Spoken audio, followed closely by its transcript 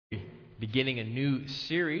beginning a new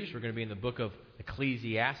series. We're going to be in the book of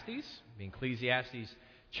Ecclesiastes, Ecclesiastes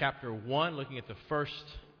chapter 1, looking at the first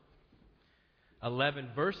 11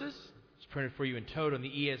 verses. It's printed for you in total in the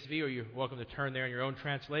ESV, or you're welcome to turn there in your own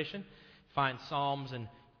translation. Find Psalms and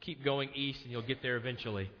keep going east, and you'll get there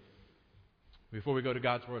eventually. Before we go to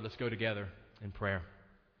God's Word, let's go together in prayer.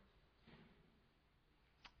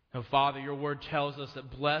 Oh, Father, your Word tells us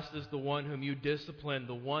that blessed is the one whom you discipline,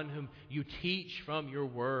 the one whom you teach from your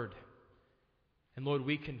Word. And Lord,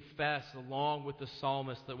 we confess along with the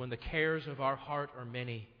psalmist that when the cares of our heart are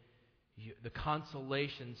many, the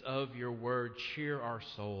consolations of your Word cheer our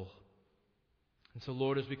soul. And so,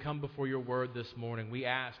 Lord, as we come before your Word this morning, we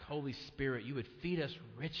ask, Holy Spirit, you would feed us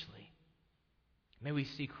richly. May we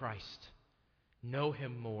see Christ, know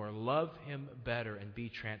him more, love him better, and be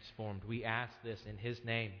transformed. We ask this in his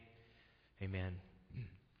name. Amen.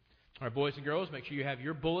 All right, boys and girls, make sure you have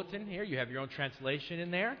your bulletin here. You have your own translation in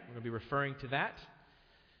there. We're going to be referring to that.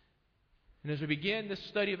 And as we begin this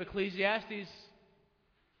study of Ecclesiastes, I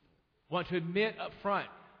want to admit up front,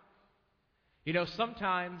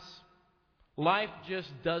 sometimes life just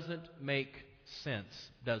doesn't make sense,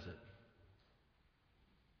 does it?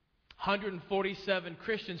 147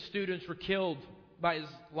 Christian students were killed by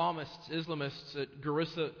Islamists at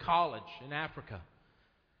Garissa College in Africa.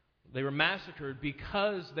 They were massacred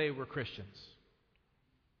because they were Christians.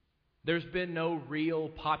 There's been no real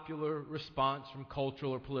popular response from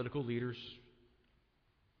cultural or political leaders.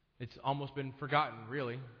 It's almost been forgotten,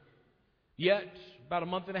 really. Yet, about a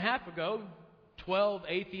month and a half ago, 12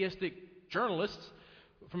 atheistic journalists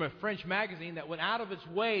from a French magazine that went out of its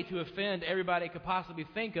way to offend everybody it could possibly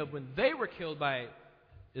think of when they were killed by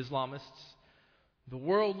Islamists, the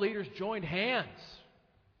world leaders joined hands.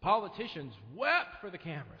 Politicians wept for the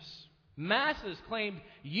cameras. Masses claimed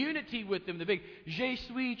unity with them. The big, Je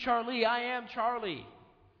suis Charlie, I am Charlie.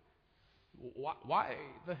 Why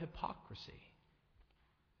the hypocrisy?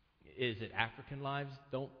 Is it African lives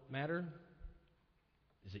don't matter?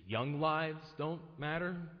 Is it young lives don't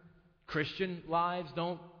matter? Christian lives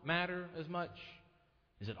don't matter as much?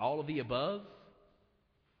 Is it all of the above?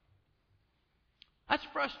 That's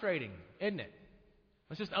frustrating, isn't it?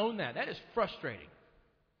 Let's just own that. That is frustrating.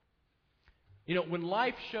 When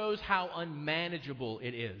life shows how unmanageable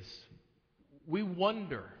it is, we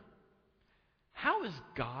wonder, how is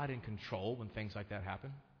God in control when things like that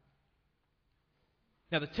happen?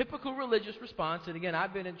 Now, the typical religious response, and again,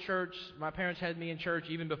 I've been in church, my parents had me in church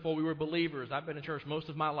even before we were believers. I've been in church most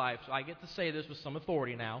of my life, so I get to say this with some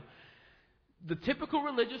authority now. The typical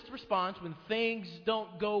religious response when things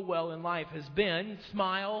don't go well in life has been,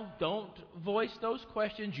 smile, don't voice those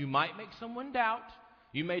questions. You might make someone doubt.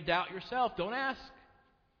 You may doubt yourself. Don't ask.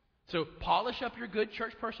 So polish up your good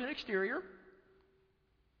church person exterior.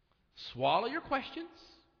 Swallow your questions.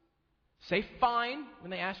 Say fine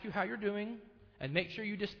when they ask you how you're doing. And make sure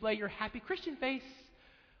you display your happy Christian face,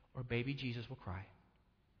 or baby Jesus will cry.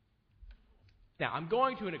 Now, I'm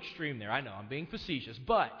going to an extreme there. I know, I'm being facetious.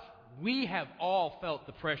 But we have all felt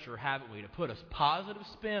the pressure, haven't we, to put a positive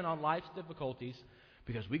spin on life's difficulties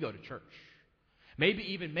because we go to church.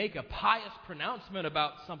 Maybe even make a pious pronouncement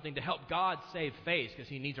about something to help God save face because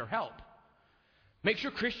he needs our help. Make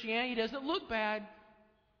sure Christianity doesn't look bad.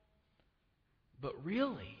 But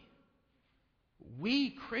really,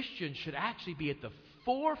 we Christians should actually be at the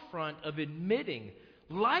forefront of admitting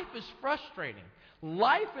life is frustrating.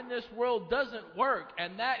 Life in this world doesn't work,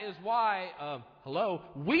 and that is why,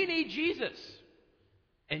 we need Jesus.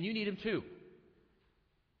 And you need him too.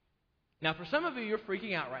 Now, for some of you, you're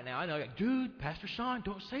freaking out right now. I know, like, dude, Pastor Sean,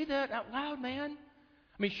 don't say that out loud, man.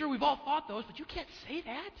 I mean, sure, we've all thought those, but you can't say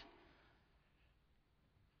that.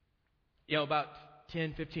 About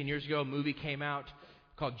 10, 15 years ago, a movie came out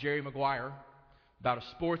called Jerry Maguire about a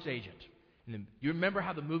sports agent. And then, you remember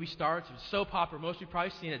how the movie starts? It was so popular, most of you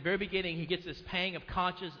probably seen it. At the very beginning, he gets this pang of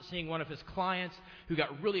conscience at seeing one of his clients who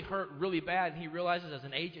got really hurt really bad, and he realizes as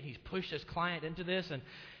an agent he's pushed his client into this, and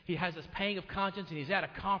he has this pang of conscience, and he's at a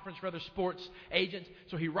conference for other sports agents,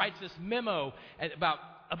 so he writes this memo about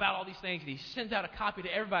all these things, and he sends out a copy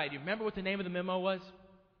to everybody. Do you remember what the name of the memo was?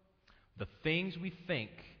 The Things We Think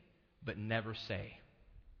But Never Say.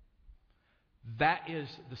 That is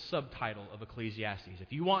the subtitle of Ecclesiastes.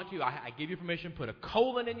 If you want to, I give you permission, put a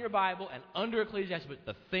colon in your Bible and under Ecclesiastes, but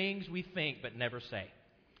the things we think but never say.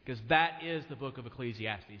 Because that is the book of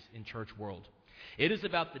Ecclesiastes in church world. It is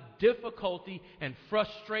about the difficulty and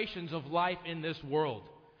frustrations of life in this world.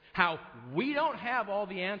 How we don't have all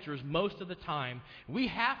the answers most of the time. We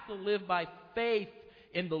have to live by faith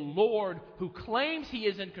in the Lord who claims he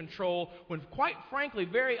is in control when, quite frankly,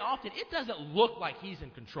 very often it doesn't look like he's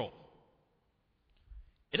in control.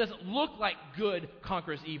 It doesn't look like good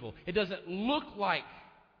conquers evil. It doesn't look like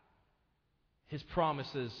His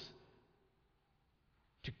promises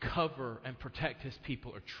to cover and protect His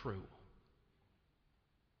people are true.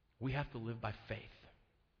 We have to live by faith.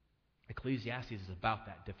 Ecclesiastes is about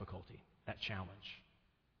that difficulty, that challenge.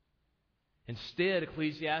 Instead,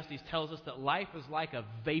 Ecclesiastes tells us that life is like a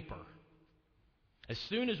vapor. As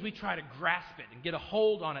soon as we try to grasp it and get a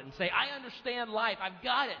hold on it and say, I understand life, I've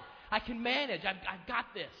got it, I can manage, I've got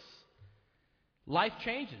this, life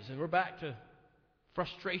changes and we're back to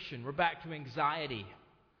frustration, we're back to anxiety.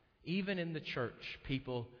 Even in the church,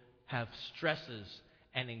 people have stresses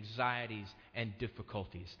and anxieties and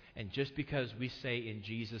difficulties. And just because we say in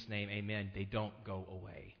Jesus' name, amen, they don't go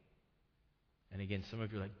away. And again, some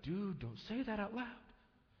of you are like, dude, don't say that out loud.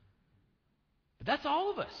 But that's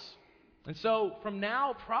all of us. And so from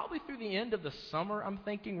now, probably through the end of the summer, I'm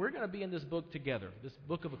thinking we're going to be in this book together, this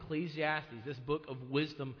book of Ecclesiastes, this book of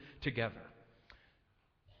wisdom together.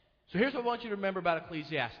 So here's what I want you to remember about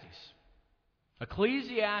Ecclesiastes.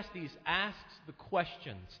 Ecclesiastes asks the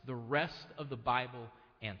questions the rest of the Bible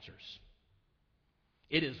answers.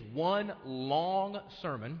 It is one long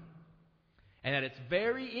sermon, and at its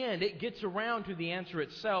very end, it gets around to the answer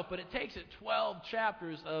itself, but it takes it 12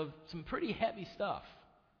 chapters of some pretty heavy stuff.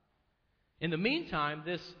 In the meantime,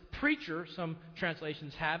 this preacher, some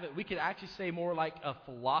translations have it, we could actually say more like a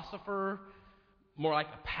philosopher, more like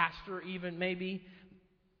a pastor even maybe,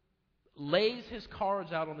 lays his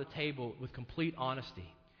cards out on the table with complete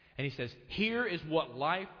honesty. And he says, here is what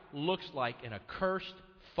life looks like in a cursed,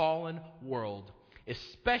 fallen world,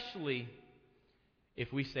 especially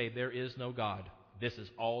if we say there is no God. This is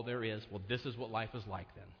all there is. Well, this is what life is like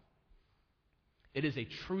then. It is a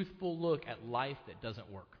truthful look at life that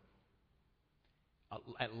doesn't work.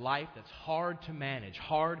 At life that's hard to manage,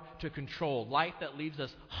 hard to control, life that leaves us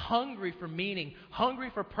hungry for meaning, hungry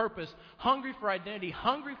for purpose, hungry for identity,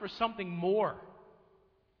 hungry for something more.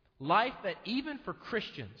 Life that even for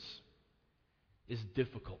Christians is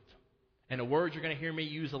difficult. And a word you're going to hear me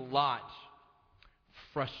use a lot,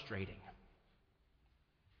 frustrating.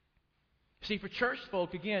 See, for church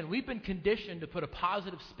folk, again, we've been conditioned to put a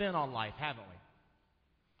positive spin on life, haven't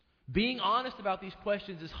we? Being honest about these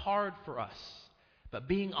questions is hard for us. But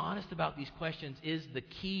being honest about these questions is the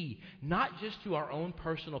key, not just to our own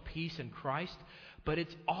personal peace in Christ, but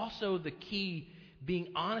it's also the key.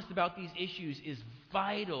 Being honest about these issues is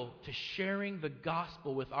vital to sharing the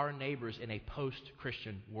gospel with our neighbors in a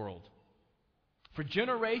post-Christian world. For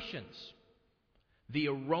generations, the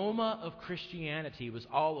aroma of Christianity was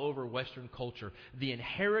all over Western culture. The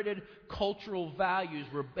inherited cultural values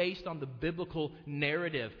were based on the biblical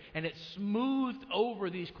narrative, and it smoothed over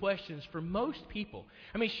these questions for most people.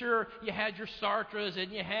 I mean, sure, you had your Sartres,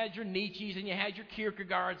 and you had your Nietzsches, and you had your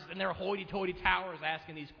Kierkegaards, and their hoity-toity towers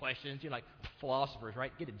asking these questions. You're like, philosophers,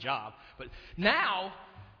 right? Get a job. But now,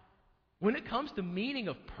 when it comes to meaning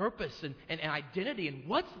of purpose and identity and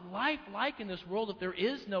what's life like in this world if there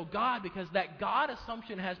is no God, because that God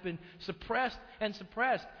assumption has been suppressed and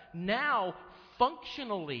suppressed. Now,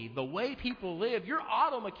 functionally, the way people live, your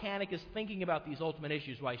auto mechanic is thinking about these ultimate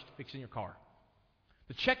issues while you're fixing your car.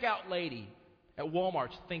 The checkout lady at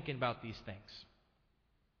Walmart's thinking about these things.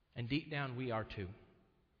 And deep down, we are too.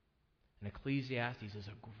 And Ecclesiastes is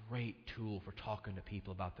a great tool for talking to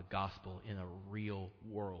people about the gospel in a real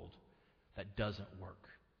world that doesn't work.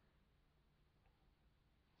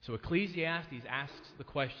 So Ecclesiastes asks the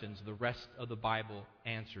questions the rest of the Bible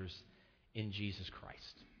answers in Jesus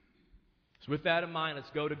Christ. So with that in mind, let's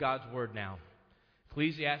go to God's Word now.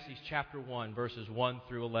 Ecclesiastes chapter 1, verses 1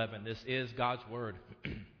 through 11. This is God's Word.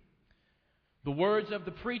 The words of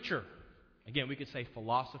the preacher. Again, we could say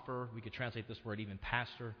philosopher. We could translate this word even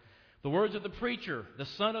pastor. The words of the preacher, the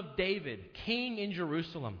son of David, king in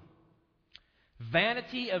Jerusalem.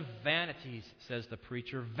 Vanity of vanities, says the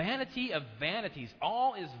preacher. Vanity of vanities.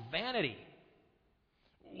 All is vanity.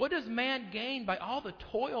 What does man gain by all the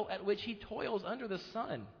toil at which he toils under the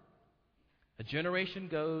sun? A generation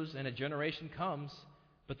goes and a generation comes,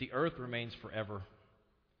 but the earth remains forever.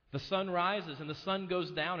 The sun rises and the sun goes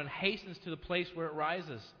down and hastens to the place where it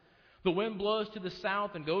rises. The wind blows to the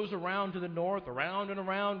south and goes around to the north. Around and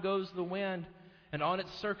around goes the wind, and on its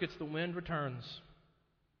circuits the wind returns.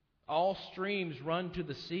 All streams run to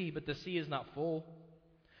the sea, but the sea is not full.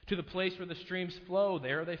 To the place where the streams flow,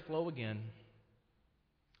 there they flow again.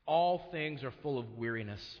 All things are full of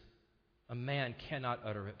weariness. A man cannot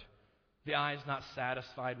utter it. The eye is not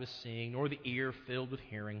satisfied with seeing, nor the ear filled with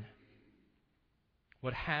hearing.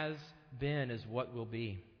 What has been is what will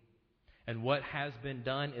be. And what has been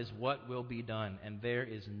done is what will be done. And there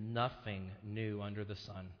is nothing new under the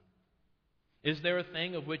sun. Is there a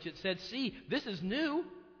thing of which it said, see, this is new?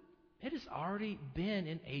 It has already been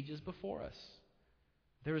in ages before us.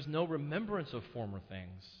 There is no remembrance of former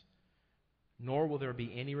things, nor will there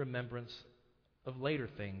be any remembrance of later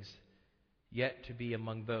things yet to be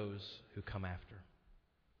among those who come after.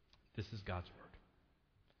 This is God's Word.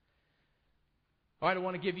 All right, I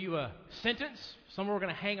want to give you a sentence. Somewhere we're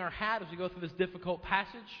going to hang our hat as we go through this difficult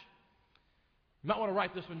passage. You might want to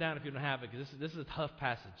write this one down if you don't have it, because this is a tough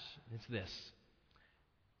passage. It's this.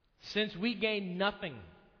 Since we gain nothing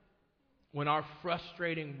when our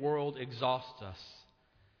frustrating world exhausts us,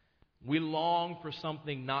 we long for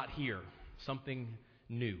something not here, something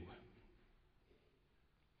new.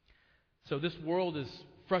 So this world is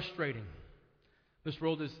frustrating. This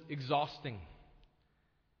world is exhausting.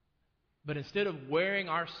 But instead of wearing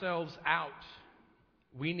ourselves out,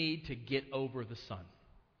 we need to get over the sun.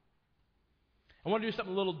 I want to do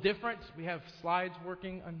something a little different. We have slides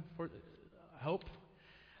working, I hope.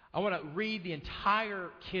 I want to read the entire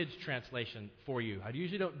kids' translation for you. I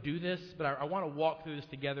usually don't do this, but I want to walk through this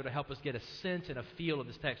together to help us get a sense and a feel of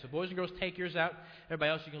this text. So boys and girls, take yours out.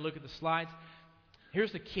 Everybody else, you can look at the slides.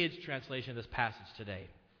 Here's the kids' translation of this passage today.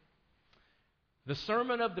 The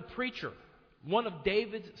sermon of the preacher, one of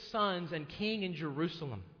David's sons and king in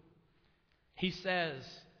Jerusalem. He says,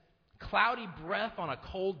 cloudy breath on a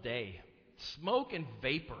cold day, smoke and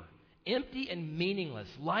vapor, empty and meaningless.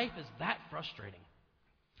 Life is that frustrating.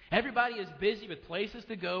 Everybody is busy with places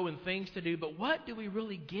to go and things to do, but what do we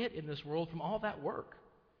really get in this world from all that work?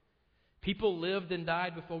 People lived and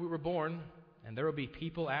died before we were born, and there will be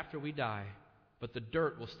people after we die, but the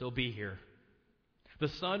dirt will still be here. The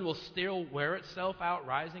sun will still wear itself out,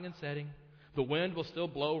 rising and setting. The wind will still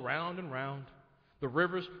blow round and round. The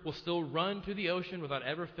rivers will still run to the ocean without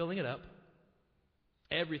ever filling it up.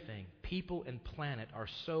 Everything, people and planet, are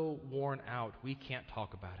so worn out we can't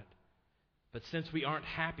talk about it. But since we aren't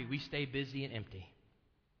happy, we stay busy and empty.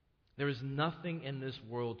 There is nothing in this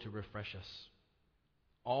world to refresh us.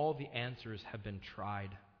 All the answers have been tried.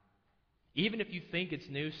 Even if you think it's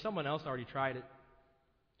new, someone else already tried it.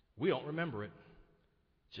 We don't remember it,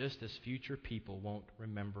 just as future people won't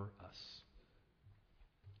remember us.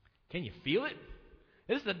 Can you feel it?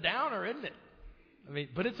 This is a downer, isn't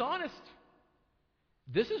it? But it's honest.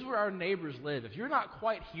 This is where our neighbors live. If you're not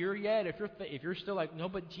quite here yet, if you're still like, no,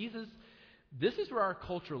 but Jesus, this is where our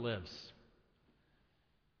culture lives.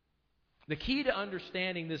 The key to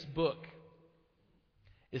understanding this book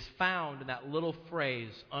is found in that little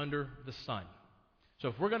phrase, under the sun. So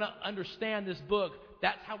if we're going to understand this book,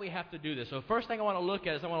 that's how we have to do this. So the first thing I want to look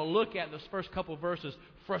at is in those first couple verses,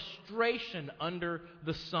 frustration under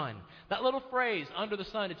the sun. That little phrase, under the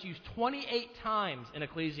sun, it's used 28 times in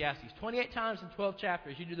Ecclesiastes. 28 times in 12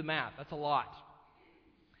 chapters. You do the math. That's a lot.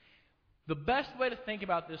 The best way to think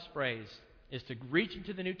about this phrase is to reach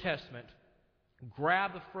into the New Testament,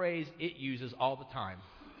 grab the phrase it uses all the time.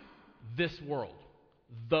 This world,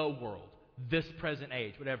 the world, this present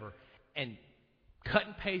age, whatever, and cut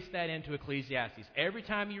and paste that into Ecclesiastes. Every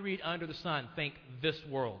time you read under the sun, think this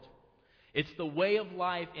world. It's the way of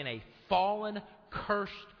life in a fallen,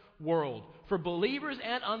 cursed world. For believers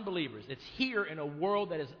and unbelievers, it's here in a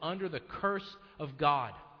world that is under the curse of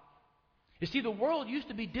God. You see, the world used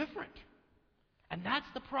to be different. And that's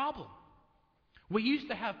the problem. We used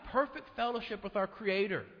to have perfect fellowship with our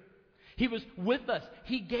Creator. He was with us.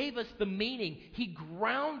 He gave us the meaning. He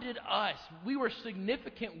grounded us. We were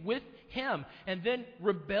significant with Him. And then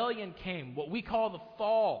rebellion came, what we call the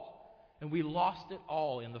fall. And we lost it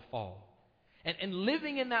all in the fall. And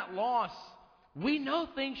living in that loss, we know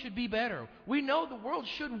things should be better. We know the world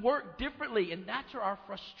should work differently. And that's where our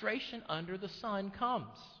frustration under the sun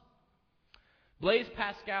comes. Blaise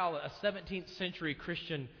Pascal, a 17th century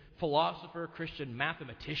Christian philosopher, Christian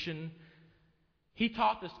mathematician, he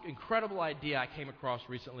taught this incredible idea I came across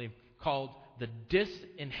recently called the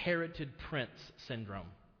disinherited prince syndrome.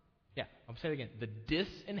 Yeah, I'm saying it again. The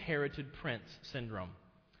disinherited prince syndrome.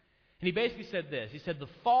 And he basically said this. He said, the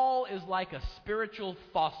fall is like a spiritual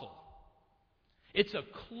fossil. It's a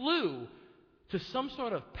clue to some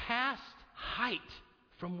sort of past height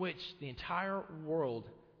from which the entire world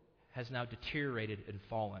has now deteriorated and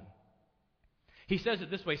fallen. He says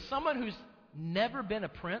it this way. Someone who's never been a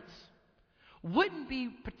prince wouldn't be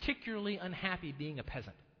particularly unhappy being a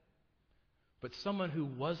peasant. But someone who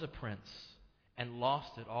was a prince and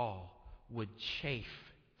lost it all would chafe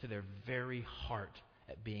to their very heart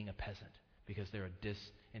at being a peasant because they're a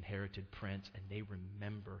disinherited prince and they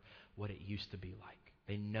remember what it used to be like.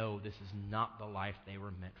 They know this is not the life they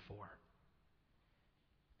were meant for.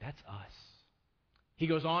 That's us. He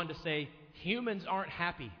goes on to say, humans aren't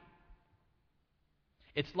happy.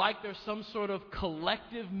 It's like there's some sort of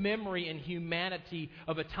collective memory in humanity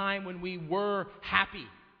of a time when we were happy.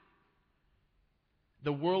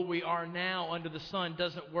 The world we are now under the sun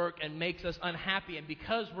doesn't work and makes us unhappy. And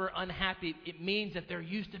because we're unhappy, it means that there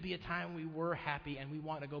used to be a time we were happy and we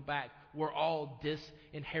want to go back. We're all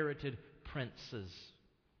disinherited princes.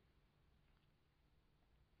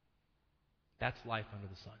 That's life under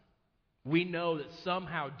the sun. We know that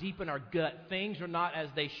somehow deep in our gut, things are not as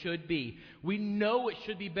they should be. We know it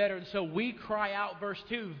should be better, and so we cry out, verse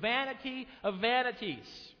 2, vanity of vanities.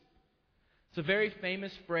 It's a very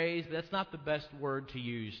famous phrase, but that's not the best word to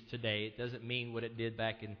use today. It doesn't mean what it did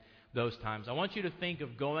back in those times. I want you to think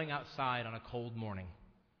of going outside on a cold morning.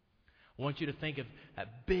 I want you to think of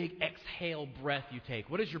that big exhale breath you take.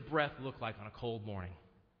 What does your breath look like on a cold morning?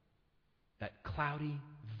 That cloudy,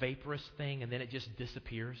 vaporous thing, and then it just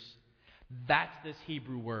disappears. That's this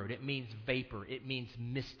Hebrew word. It means vapor. It means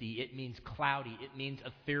misty. It means cloudy. It means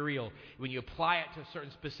ethereal. When you apply it to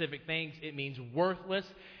certain specific things, it means worthless.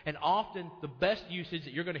 And often the best usage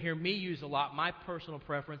that you're going to hear me use a lot, my personal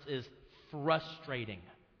preference, is frustrating.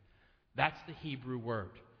 That's the Hebrew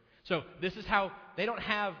word. So this is how they don't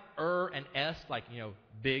have and s like,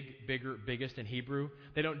 big, bigger, biggest in Hebrew.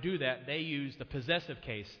 They don't do that. They use the possessive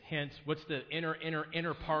case. Hence, what's the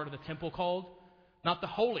inner part of the temple called? Not the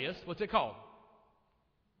holiest. What's it called?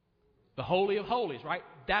 The Holy of Holies, right?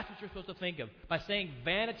 That's what you're supposed to think of. By saying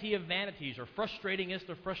vanity of vanities or frustratingest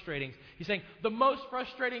of frustratings, he's saying the most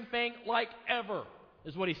frustrating thing like ever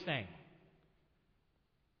is what he's saying.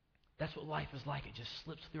 That's what life is like. It just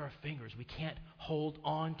slips through our fingers. We can't hold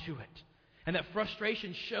on to it. And that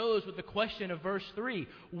frustration shows with the question of verse 3.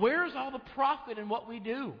 Where's all the profit in what we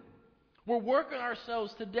do? We're working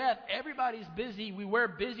ourselves to death. Everybody's busy. We wear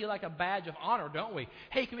busy like a badge of honor, don't we?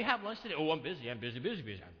 Hey, can we have lunch today? Oh, I'm busy. I'm busy.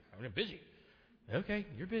 I'm busy. Okay,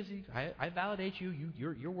 you're busy. I validate you.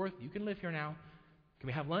 You're worth. You can live here now. Can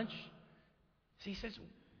we have lunch? See, he says,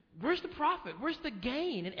 where's the profit? Where's the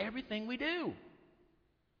gain in everything we do?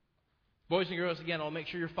 Boys and girls, again, I'll make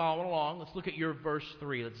sure you're following along. Let's look at your verse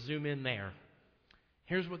 3. Let's zoom in there.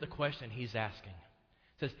 Here's what the question he's asking.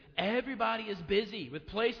 It says, everybody is busy with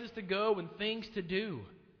places to go and things to do.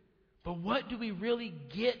 But what do we really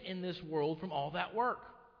get in this world from all that work?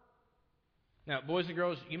 Now, boys and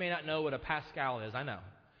girls, you may not know what a Pascal is. I know.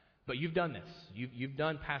 But you've done this. You've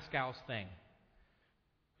done Pascal's thing.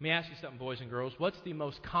 Let me ask you something, boys and girls. What's the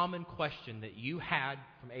most common question that you had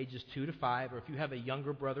from ages 2 to 5? Or if you have a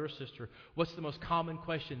younger brother or sister, what's the most common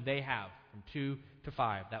question they have from 2 to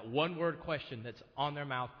 5? That one-word question that's on their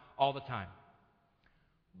mouth all the time.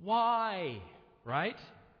 Why? Right?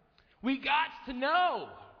 We got to know.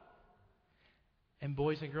 And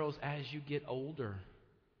boys and girls, as you get older,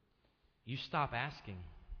 you stop asking.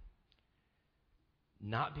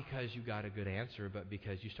 Not because you got a good answer, but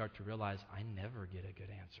because you start to realize, I never get a good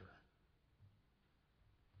answer.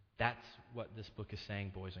 That's what this book is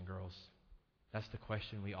saying, boys and girls. That's the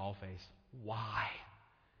question we all face. Why?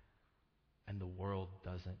 And the world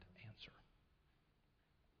doesn't answer.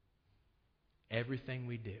 Everything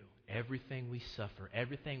we do, everything we suffer,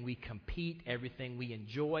 everything we compete, everything we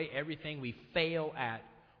enjoy, everything we fail at,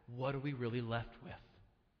 what are we really left with?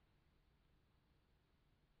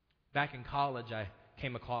 Back in college, I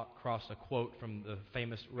came across a quote from the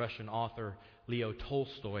famous Russian author Leo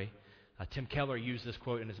Tolstoy. Tim Keller used this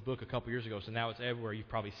quote in his book a couple years ago, so now it's everywhere. You've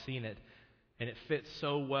probably seen it. And it fits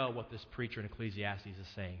so well what this preacher in Ecclesiastes is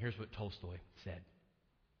saying. Here's what Tolstoy said.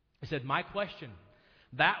 He said, my question,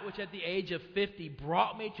 that which at the age of 50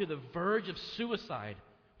 brought me to the verge of suicide,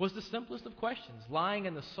 was the simplest of questions lying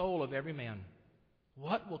in the soul of every man.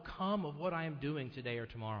 What will come of what I am doing today or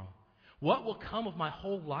tomorrow? What will come of my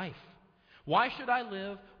whole life? Why should I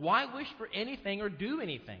live? Why wish for anything or do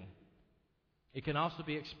anything? It can also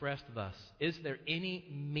be expressed thus. Is there any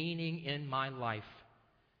meaning in my life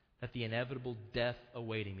that the inevitable death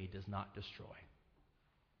awaiting me does not destroy?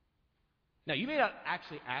 Now, you may not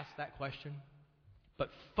actually ask that question, but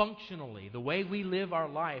functionally, the way we live our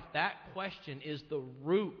life, that question is the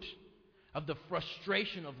root of the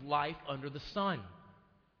frustration of life under the sun.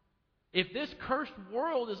 If this cursed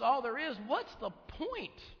world is all there is, what's the point?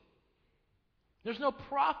 There's no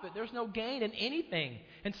profit. There's no gain in anything.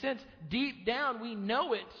 And since deep down we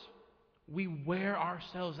know it, we wear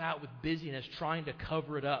ourselves out with busyness trying to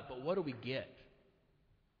cover it up. But what do we get?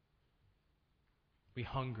 We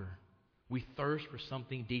hunger. We thirst for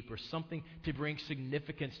something deeper, something to bring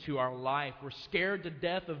significance to our life. We're scared to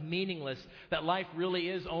death of meaningless, that life really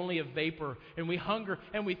is only a vapor. And we hunger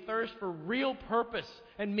and we thirst for real purpose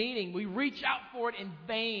and meaning. We reach out for it in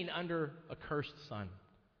vain under a cursed sun.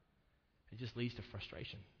 It just leads to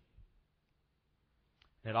frustration.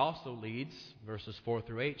 And it also leads, verses 4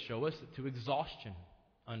 through 8 show us, to exhaustion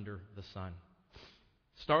under the sun.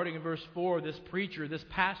 Starting in verse 4, this preacher, this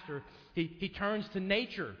pastor, he turns to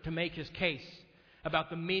nature to make his case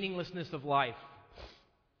about the meaninglessness of life.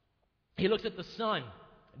 He looks at the sun,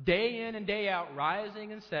 day in and day out,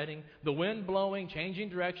 rising and setting, the wind blowing, changing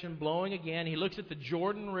direction, blowing again. He looks at the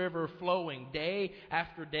Jordan River flowing day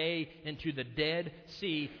after day into the Dead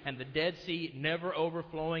Sea, and the Dead Sea never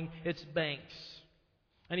overflowing its banks.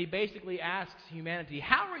 And he basically asks humanity,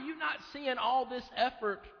 how are you not seeing all this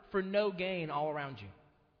effort for no gain all around you?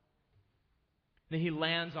 Then he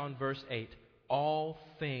lands on verse 8. All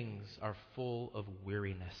things are full of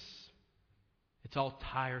weariness. It's all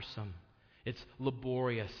tiresome. It's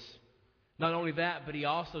laborious. Not only that, but he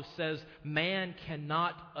also says man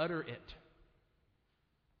cannot utter it.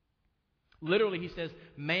 Literally, he says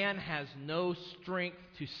man has no strength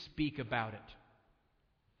to speak about it.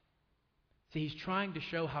 See, he's trying to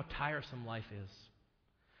show how tiresome life is.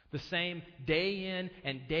 The same day in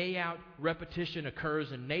and day out repetition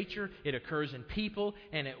occurs in nature, it occurs in people,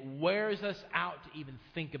 and it wears us out to even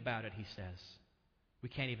think about it, he says. We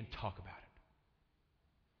can't even talk about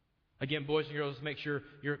it. Again, boys and girls, make sure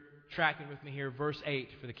you're tracking with me here. Verse 8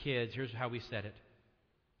 for the kids, here's how we said it.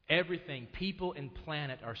 Everything, people and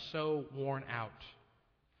planet are so worn out,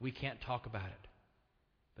 we can't talk about it.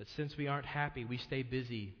 But since we aren't happy, we stay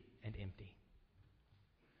busy and empty.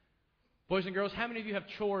 Boys and girls, how many of you have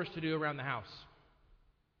chores to do around the house?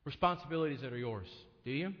 Responsibilities that are yours.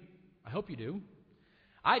 Do you? I hope you do.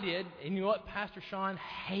 I did. And you know what Pastor Sean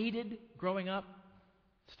hated growing up?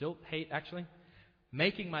 Still hate, actually?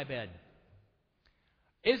 Making my bed.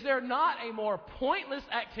 Is there not a more pointless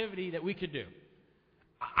activity that we could do?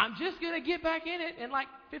 I'm just going to get back in it in like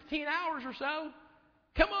 15 hours or so.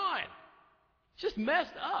 Come on. It's just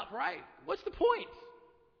messed up, right? What's the point?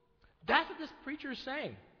 That's what this preacher is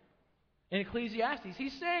saying. In Ecclesiastes,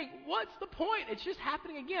 he's saying, what's the point? It's just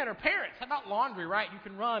happening again. Or parents, how about laundry, right? You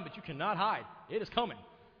can run, but you cannot hide. It is coming.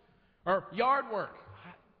 Or yard work.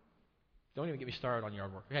 Don't even get me started on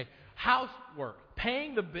yard work. Okay, housework,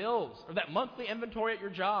 paying the bills, or that monthly inventory at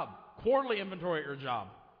your job, quarterly inventory at your job,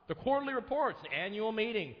 the quarterly reports, the annual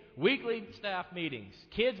meeting, weekly staff meetings,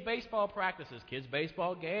 kids' baseball practices, kids'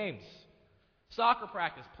 baseball games, soccer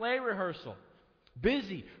practice, play rehearsal.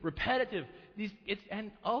 Busy, repetitive,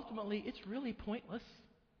 and ultimately, it's really pointless.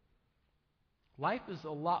 Life is a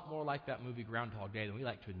lot more like that movie Groundhog Day than we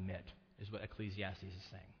like to admit, is what Ecclesiastes is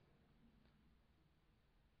saying.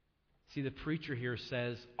 See, the preacher here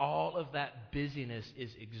says all of that busyness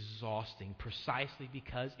is exhausting precisely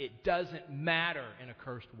because it doesn't matter in a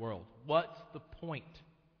cursed world. What's the point?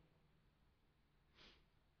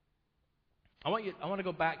 I want to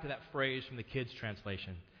go back to that phrase from the kids'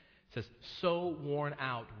 translation. It says, so worn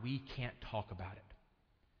out, we can't talk about it.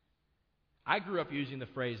 I grew up using the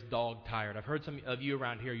phrase dog-tired. I've heard some of you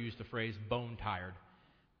around here use the phrase bone-tired.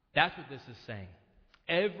 That's what this is saying.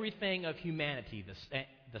 Everything of humanity,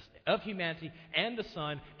 and the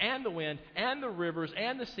sun, and the wind, and the rivers,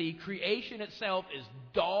 and the sea, creation itself is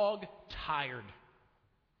dog-tired.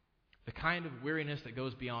 The kind of weariness that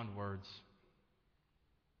goes beyond words.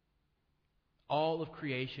 All of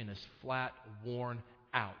creation is flat, worn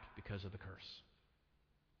out because of the curse.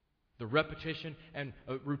 The repetition and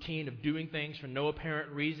routine of doing things for no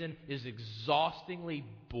apparent reason is exhaustingly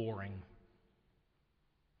boring.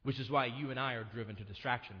 Which is why you and I are driven to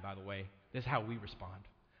distraction, by the way. This is how we respond.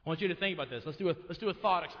 I want you to think about this. Let's do a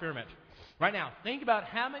thought experiment. Right now, think about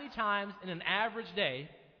how many times in an average day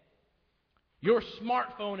your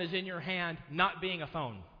smartphone is in your hand not being a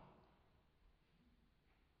phone.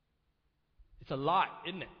 It's a lot,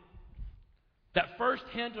 isn't it? That first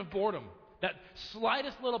hint of boredom, that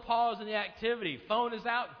slightest little pause in the activity, phone is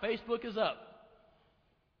out, Facebook is up.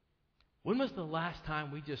 When was the last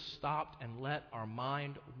time we just stopped and let our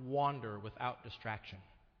mind wander without distraction?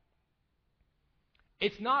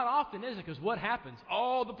 It's not often, is it? Because what happens?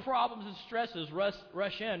 All the problems and stresses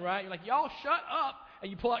rush in, right? You're like, y'all shut up, and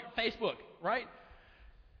you pull out your Facebook, right?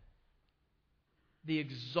 The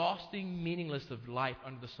exhausting meaninglessness of life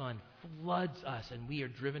under the sun floods us, and we are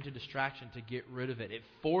driven to distraction to get rid of it. It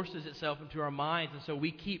forces itself into our minds, and so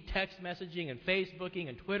we keep text messaging and Facebooking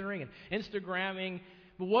and Twittering and Instagramming.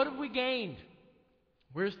 But what have we gained?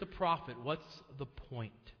 Where's the profit? What's the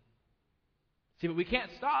point? See, but we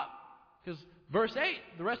can't stop because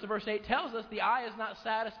the rest of verse 8 tells us the eye is not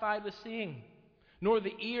satisfied with seeing, nor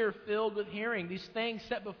the ear filled with hearing. These things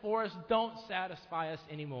set before us don't satisfy us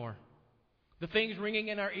anymore. The things ringing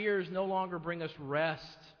in our ears no longer bring us rest.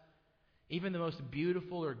 Even the most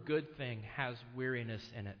beautiful or good thing has weariness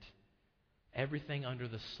in it. Everything under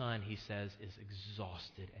the sun, he says, is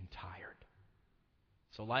exhausted and tired.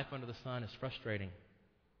 So life under the sun is frustrating.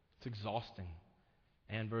 It's exhausting.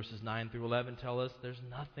 And verses 9 through 11 tell us there's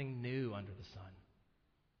nothing new under the sun.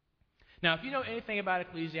 Now, if you know anything about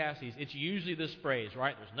Ecclesiastes, it's usually this phrase,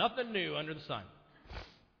 right? There's nothing new under the sun.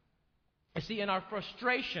 You see, in our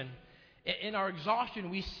frustration, in our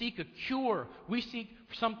exhaustion, we seek a cure. We seek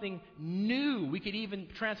something new. We could even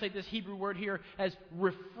translate this Hebrew word here as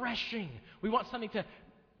refreshing. We want something to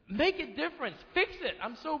make a difference. Fix it.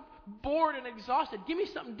 I'm so bored and exhausted. Give me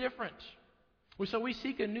something different. So we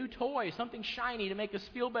seek a new toy, something shiny to make us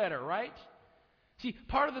feel better, right? See,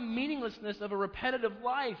 part of the meaninglessness of a repetitive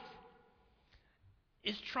life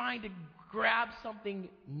is trying to grab something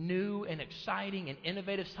new and exciting and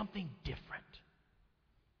innovative, something different.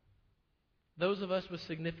 Those of us with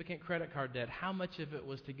significant credit card debt, how much of it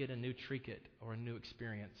was to get a new trinket or a new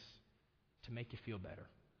experience to make you feel better?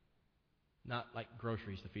 Not like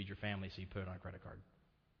groceries to feed your family so you put it on a credit card.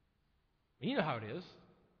 You know how it is,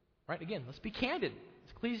 right? Again, let's be candid.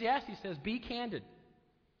 Ecclesiastes says, be candid.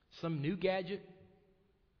 Some new gadget,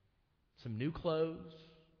 some new clothes,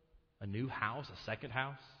 a new house, a second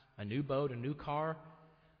house, a new boat, a new car.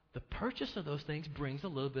 The purchase of those things brings a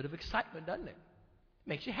little bit of excitement, doesn't it? It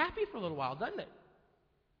makes you happy for a little while, doesn't it?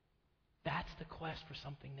 That's the quest for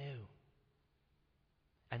something new.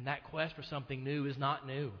 And that quest for something new is not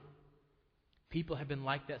new. People have been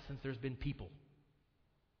like that since there's been people.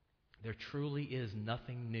 There truly is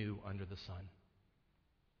nothing new under the sun.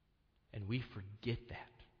 And we forget that.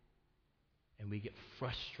 And we get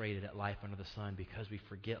frustrated at life under the sun because we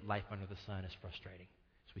forget life under the sun is frustrating.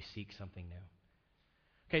 So we seek something new.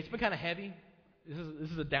 Okay, it's been kind of heavy. This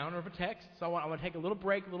is a downer of a text. So I want to take a little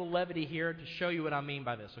break, a little levity here to show you what I mean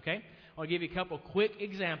by this, okay? I'll give you a couple quick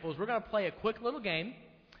examples. We're going to play a quick little game.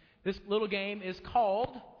 This little game is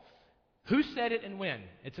called Who Said It and When.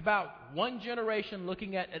 It's about one generation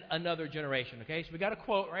looking at another generation, okay? So we got a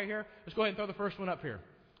quote right here. Let's go ahead and throw the first one up here.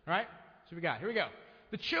 All right? So we got, here we go.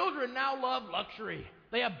 The children now love luxury.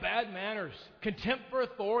 They have bad manners, contempt for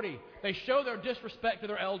authority. They show their disrespect to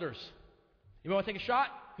their elders. You want to take a shot?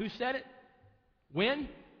 Who said it? When?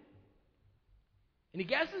 Any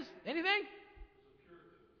guesses? Anything?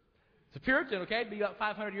 It's a Puritan, okay? Be about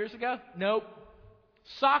 500 years ago? Nope.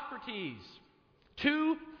 Socrates.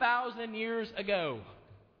 2,000 years ago.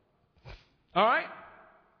 All right?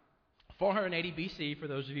 480 BC for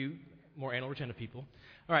those of you more anal retentive people.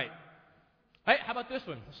 All right. Hey, how about this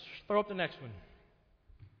one? Let's throw up the next one.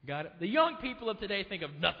 Got it? The young people of today think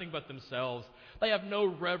of nothing but themselves. They have no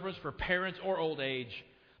reverence for parents or old age.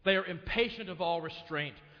 They are impatient of all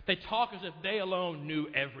restraint. They talk as if they alone knew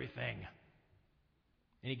everything.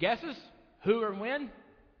 Any guesses? Who or when?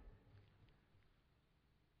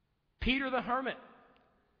 Peter the Hermit,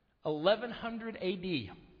 1100 A.D.,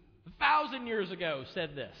 1,000 years ago,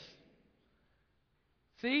 said this.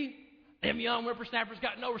 See? Them young whippersnappers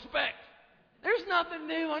got no respect. There's nothing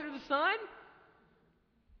new under the sun.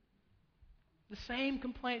 The same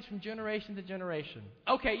complaints from generation to generation.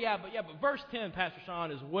 Okay, but verse 10, Pastor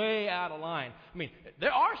Sean, is way out of line. I mean,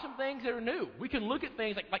 there are some things that are new. We can look at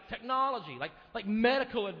things like technology, like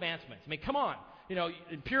medical advancements. I mean, come on. You know,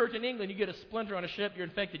 in Puritan England, you get a splinter on a ship, you're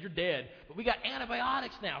infected, you're dead. But we got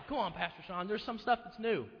antibiotics now. Come on, Pastor Sean. There's some stuff that's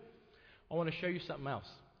new. I want to show you something else.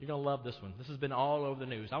 You're going to love this one. This has been all over the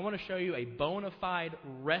news. I want to show you a bona fide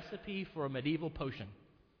recipe for a medieval potion.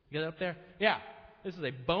 You got it up there? Yeah. This is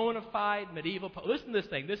a bona fide medieval potion. Listen to this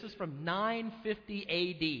thing. This is from 950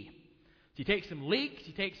 A.D. So you take some leeks,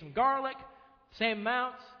 you take some garlic, same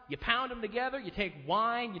amounts, you pound them together, you take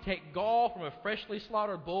wine, you take gall from a freshly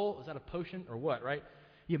slaughtered bull. Is that a potion or what, right?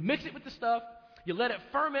 You mix it with the stuff, you let it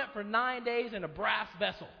ferment for 9 days in a brass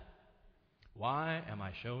vessel. Why am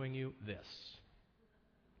I showing you this?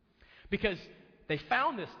 Because they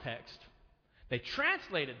found this text, they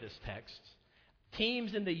translated this text,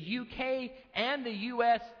 teams in the UK and the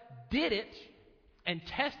US did it and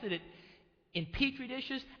tested it in petri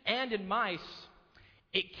dishes and in mice.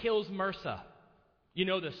 It kills MRSA. You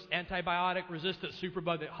know, this antibiotic-resistant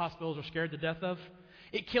superbug that hospitals are scared to death of?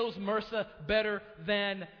 It kills MRSA better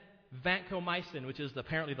than vancomycin, which is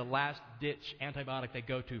apparently the last-ditch antibiotic they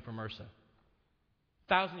go to for MRSA.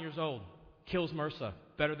 1,000 years old. Kills MRSA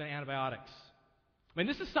better than antibiotics. I mean,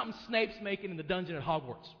 this is something Snape's making in the dungeon at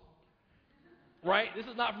Hogwarts. Right? This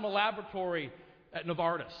is not from a laboratory at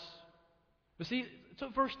Novartis. But see, that's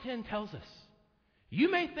what verse 10 tells us. You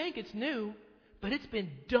may think it's new, but it's been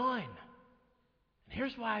done. And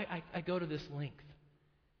here's why I go to this length.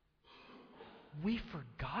 We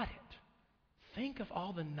forgot it think of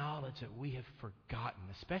all the knowledge that we have forgotten,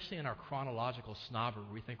 especially in our chronological snobbery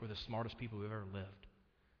where we think we're the smartest people who've ever lived.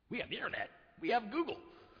 We have the internet. We have Google.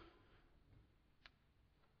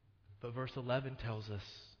 But verse 11 tells us,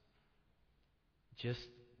 just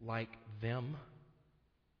like them,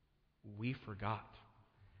 we forgot.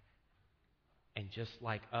 And just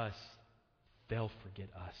like us, they'll forget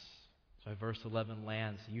us. So verse 11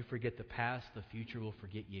 lands, you forget the past, the future will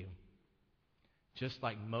forget you. Just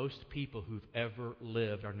like most people who've ever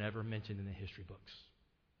lived are never mentioned in the history books.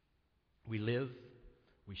 We live,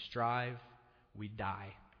 we strive, we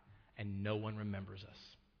die, and no one remembers us.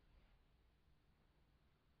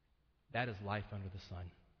 That is life under the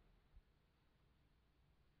sun.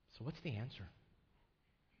 So what's the answer?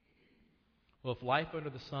 Well, if life under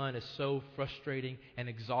the sun is so frustrating and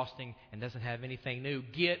exhausting and doesn't have anything new,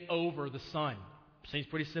 get over the sun. Seems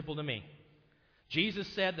pretty simple to me. Jesus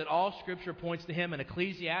said that all Scripture points to Him, and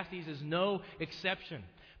Ecclesiastes is no exception.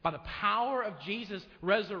 By the power of Jesus'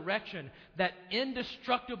 resurrection, that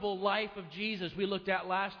indestructible life of Jesus we looked at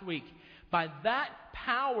last week, by that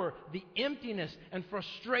power, the emptiness and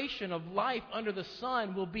frustration of life under the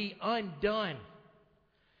sun will be undone.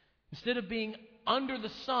 Instead of being under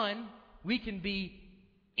the sun, we can be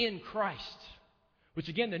in Christ. Which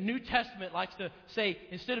again, the New Testament likes to say,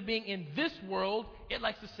 instead of being in this world, it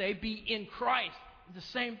likes to say, be in Christ. It's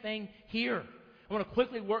the same thing here. I want to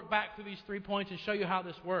quickly work back through these 3 points and show you how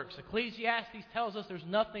this works. Ecclesiastes tells us there's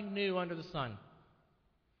nothing new under the sun.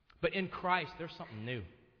 But in Christ, there's something new.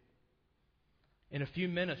 In a few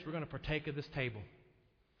minutes, we're going to partake of this table.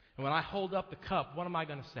 And when I hold up the cup, what am I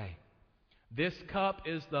going to say? This cup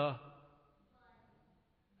is the...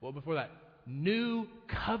 Well, before that, new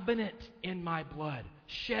covenant in my blood,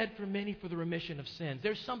 shed for many for the remission of sins.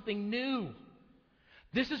 There's something new.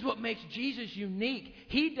 This is what makes Jesus unique.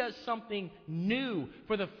 He does something new.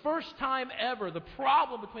 For the first time ever, the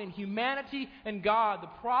problem between humanity and God,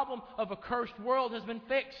 the problem of a cursed world, has been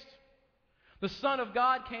fixed. The Son of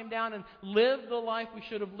God came down and lived the life we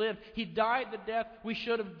should have lived. He died the death we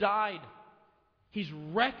should have died. He's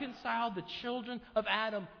reconciled the children of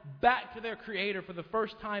Adam back to their Creator for the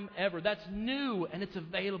first time ever. That's new, and it's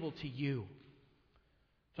available to you.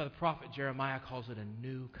 So the prophet Jeremiah calls it a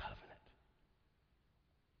new covenant.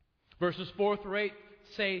 Verses 4 through 8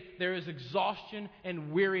 say there is exhaustion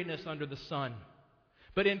and weariness under the sun.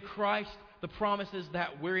 But in Christ, the promise is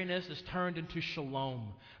that weariness is turned into shalom,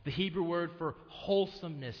 the Hebrew word for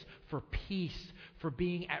wholesomeness, for peace, for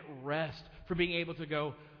being at rest, for being able to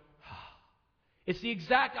go... It's the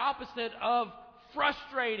exact opposite of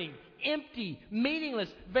frustrating, empty, meaningless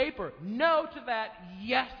vapor. No to that,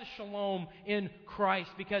 yes to shalom in Christ.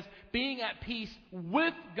 Because being at peace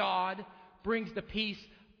with God brings the peace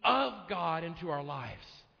of God into our lives.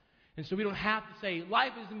 And so we don't have to say,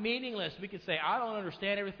 life is meaningless. We can say, I don't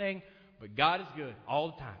understand everything, but God is good all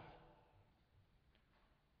the time.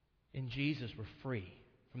 In Jesus, we're free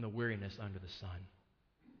from the weariness under the sun.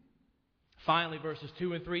 Finally, verses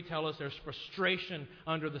 2 and 3 tell us there's frustration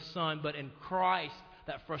under the sun, but in Christ,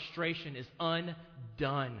 that frustration is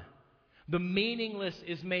undone. The meaningless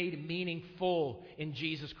is made meaningful in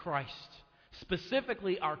Jesus Christ.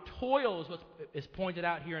 Specifically, our toil is what is pointed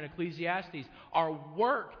out here in Ecclesiastes. Our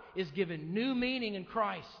work is given new meaning in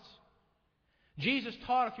Christ. Jesus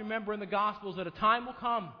taught, if you remember in the Gospels, that a time will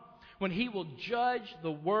come when He will judge the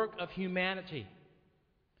work of humanity.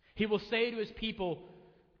 He will say to His people,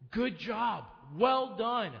 good job, well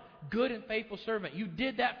done, good and faithful servant. You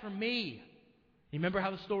did that for me. You remember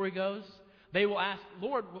how the story goes? They will ask,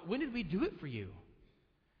 Lord, when did we do it for you?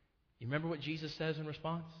 You remember what Jesus says in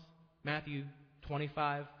response? Matthew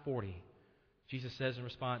 25:40. Jesus says in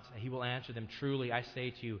response, He will answer them, truly I say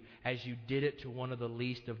to you, as you did it to one of the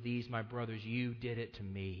least of these, my brothers, you did it to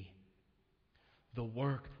me. The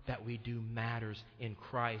work that we do matters in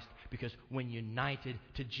Christ, because when united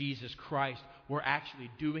to Jesus Christ, we're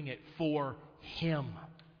actually doing it for Him.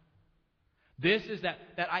 This is that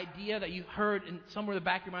idea that you heard in somewhere in the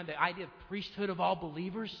back of your mind, the idea of priesthood of all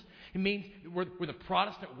believers. It means where the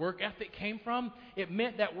Protestant work ethic came from. It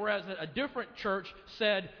meant that whereas a different church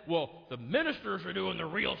said, well, the ministers are doing the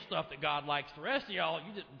real stuff that God likes. The rest of y'all,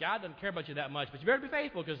 God doesn't care about you that much, but you better be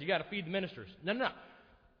faithful because you got to feed the ministers. No.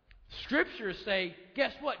 Scriptures say,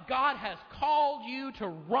 guess what? God has called you to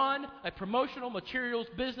run a promotional materials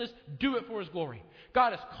business. Do it for His glory.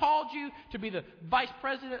 God has called you to be the vice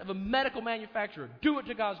president of a medical manufacturer. Do it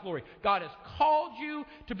to God's glory. God has called you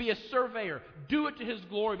to be a surveyor. Do it to His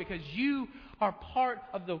glory, because you are part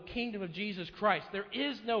of the kingdom of Jesus Christ. There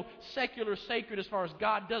is no secular sacred as far as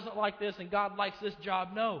God doesn't like this and God likes this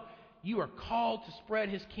job. No. you are called to spread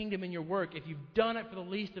His kingdom in your work. If you've done it for the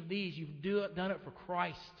least of these, you've done it for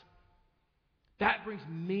Christ. That brings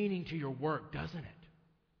meaning to your work, doesn't it?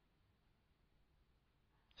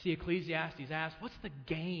 See, Ecclesiastes asks, what's the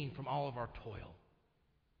gain from all of our toil?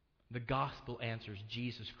 The gospel answers,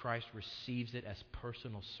 Jesus Christ receives it as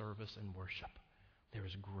personal service and worship. There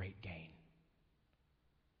is great gain.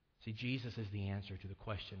 See, Jesus is the answer to the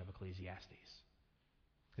question of Ecclesiastes.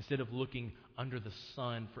 Instead of looking under the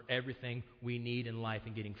sun for everything we need in life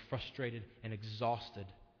and getting frustrated and exhausted,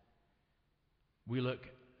 we look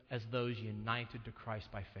as those united to Christ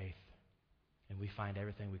by faith, and we find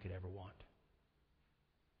everything we could ever want.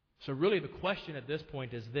 So really the question at this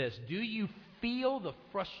point is this: do you feel the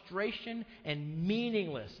frustration and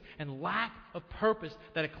meaningless and lack of purpose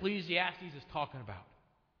that Ecclesiastes is talking about?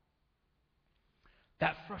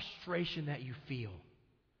 That frustration that you feel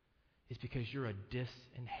is because you're a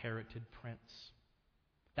disinherited prince.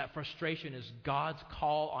 That frustration is God's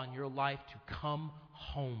call on your life to come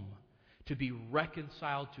home, to be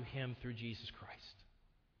reconciled to Him through Jesus Christ.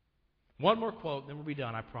 One more quote, then we'll be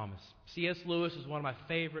done, I promise. C.S. Lewis is one of my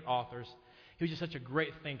favorite authors. He was just such a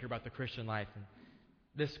great thinker about the Christian life. And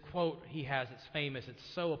this quote he has, it's famous, it's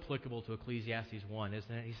so applicable to Ecclesiastes 1,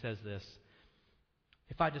 isn't it? He says this: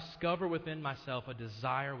 "If I discover within myself a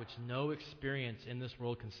desire which no experience in this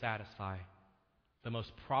world can satisfy, the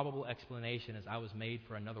most probable explanation is I was made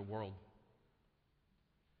for another world.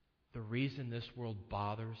 The reason this world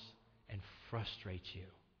bothers and frustrates you,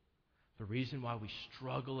 the reason why we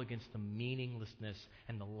struggle against the meaninglessness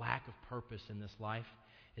and the lack of purpose in this life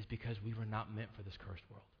is because we were not meant for this cursed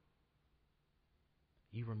world.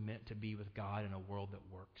 You were meant to be with God in a world that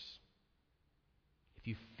works. If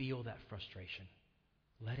you feel that frustration,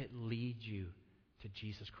 let it lead you to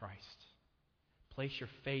Jesus Christ. Place your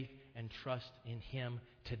faith and trust in Him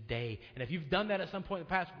today. And if you've done that at some point in the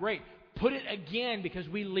past, great. Put it again, because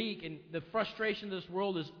we leak and the frustration of this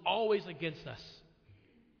world is always against us.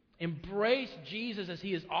 Embrace Jesus as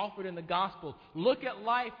He is offered in the gospel. Look at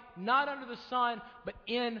life not under the sun, but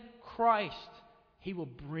in Christ. He will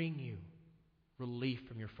bring you relief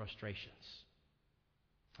from your frustrations.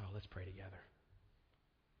 Oh, let's pray together.